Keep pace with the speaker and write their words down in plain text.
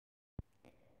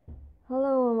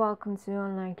Hello and welcome to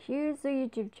Online Q's, the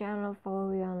YouTube channel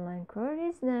for your online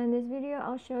queries. Now in this video,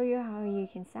 I'll show you how you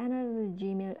can sign out of the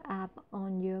Gmail app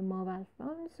on your mobile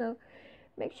phone. So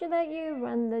make sure that you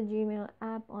run the Gmail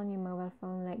app on your mobile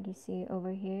phone like you see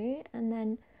over here. And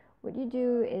then what you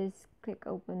do is click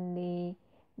open the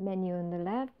menu on the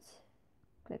left,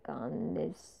 click on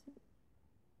this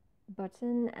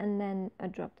button, and then a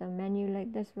drop down menu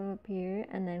like this will appear,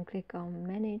 and then click on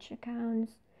manage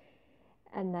accounts,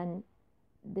 and then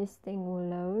this thing will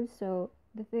load. So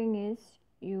the thing is,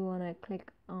 you want to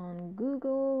click on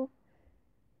Google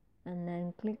and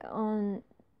then click on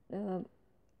the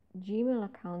Gmail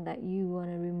account that you want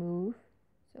to remove.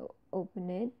 So open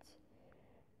it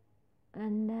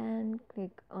and then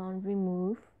click on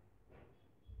remove,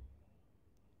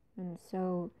 and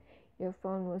so your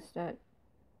phone will start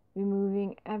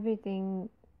removing everything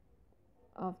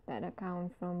of that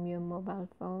account from your mobile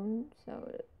phone.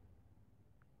 So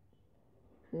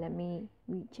let me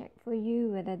recheck for you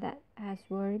whether that has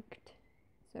worked.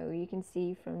 So you can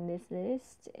see from this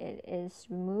list it is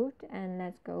removed, and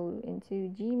let's go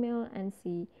into Gmail and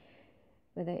see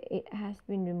whether it has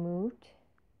been removed.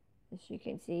 As you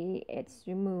can see, it's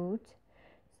removed.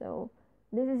 So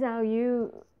this is how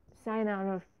you sign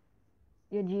out of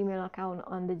your Gmail account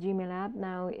on the Gmail app.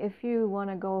 Now if you want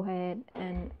to go ahead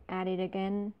and add it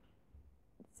again,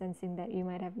 sensing that you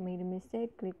might have made a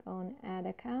mistake, click on add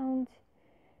account,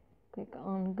 click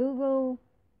on Google,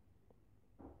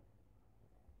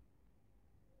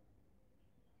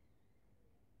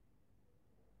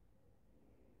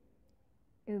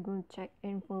 Google check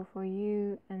info for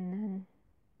you, and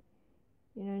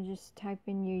then just type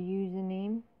in your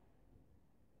username.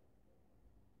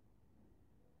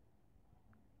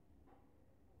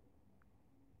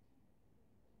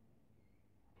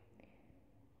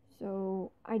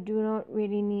 So I do not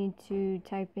really need to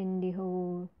type in the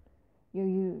whole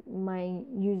my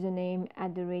username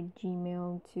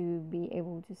 @gmail to be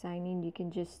able to sign in. You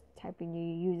can just type in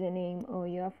your username or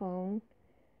your phone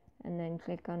and then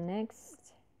click on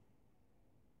next,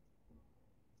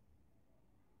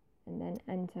 and then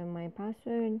enter my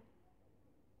password,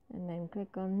 and then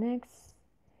click on next,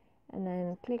 and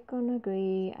then click on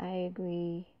agree. I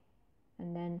agree,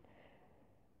 and then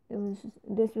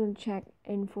this will check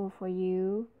info for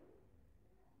you,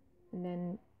 and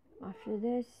then after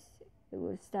this it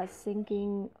will start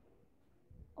syncing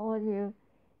all your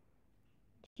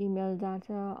Gmail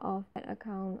data of that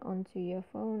account onto your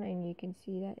phone, and you can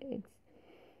see that it's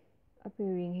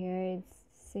appearing here,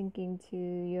 it's syncing to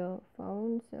your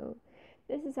phone. So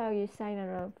this is how you sign out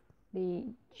of the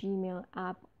Gmail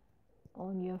app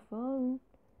on your phone.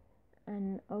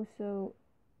 And also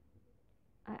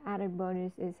added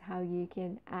bonus is how you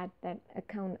can add that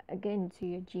account again to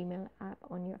your Gmail app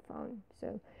on your phone.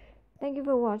 So thank you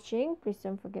for watching. Please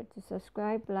don't forget to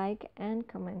subscribe, like, and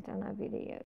comment on our video.